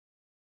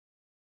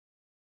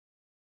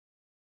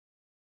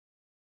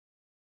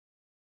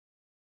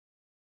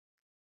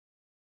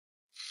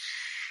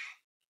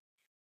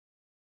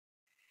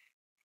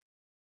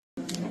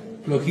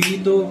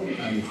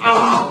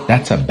flojito.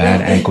 That's a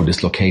bad ankle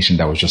dislocation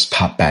that was just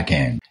popped back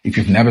in. If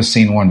you've never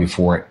seen one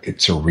before,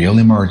 it's a real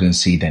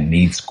emergency that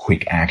needs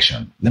quick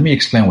action. Let me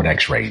explain with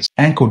x-rays.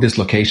 Ankle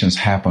dislocations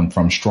happen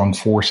from strong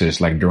forces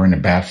like during a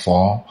bad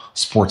fall,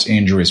 sports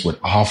injuries with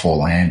awful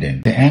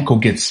landing. The ankle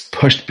gets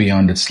pushed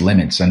beyond its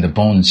limits and the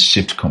bones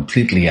shift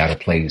completely out of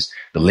place.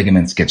 The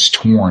ligaments gets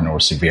torn or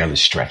severely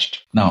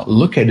stretched. Now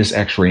look at this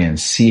x-ray and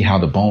see how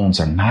the bones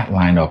are not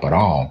lined up at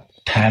all.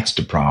 That's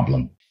the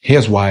problem.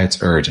 Here's why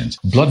it's urgent.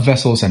 Blood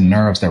vessels and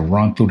nerves that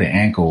run through the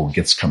ankle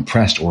gets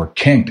compressed or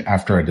kinked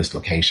after a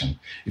dislocation.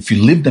 If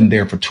you leave them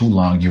there for too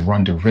long, you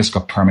run the risk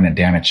of permanent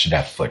damage to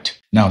that foot.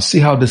 Now, see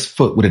how this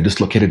foot with a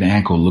dislocated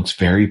ankle looks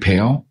very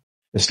pale?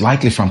 It's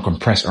likely from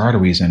compressed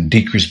arteries and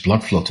decreased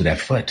blood flow to that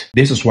foot.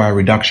 This is why a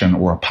reduction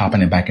or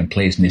popping it back in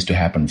place needs to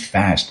happen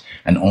fast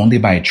and only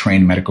by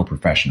trained medical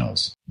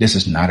professionals. This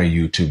is not a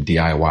YouTube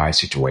DIY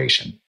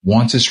situation.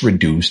 Once it's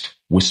reduced,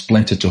 we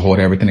splint it to hold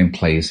everything in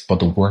place, but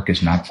the work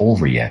is not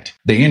over yet.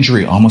 The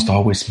injury almost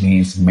always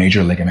means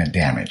major ligament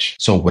damage.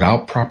 So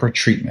without proper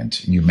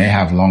treatment, you may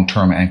have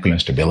long-term ankle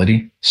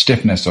instability,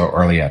 stiffness, or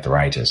early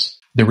arthritis.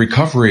 The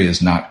recovery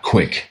is not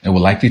quick. It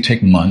will likely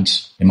take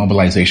months,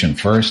 immobilization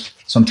first,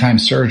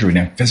 sometimes surgery,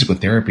 then physical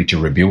therapy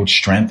to rebuild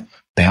strength,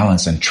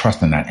 balance, and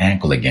trust in that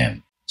ankle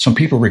again. Some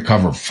people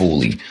recover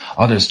fully.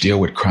 Others deal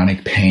with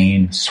chronic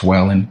pain,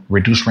 swelling,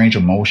 reduced range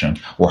of motion,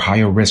 or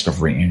higher risk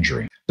of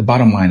re-injury. The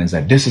bottom line is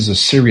that this is a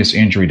serious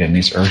injury that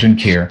needs urgent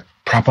care,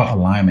 proper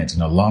alignment,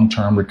 and a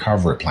long-term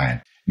recovery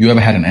plan. You ever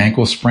had an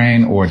ankle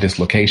sprain or a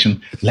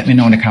dislocation? Let me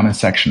know in the comment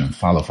section and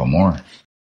follow for more.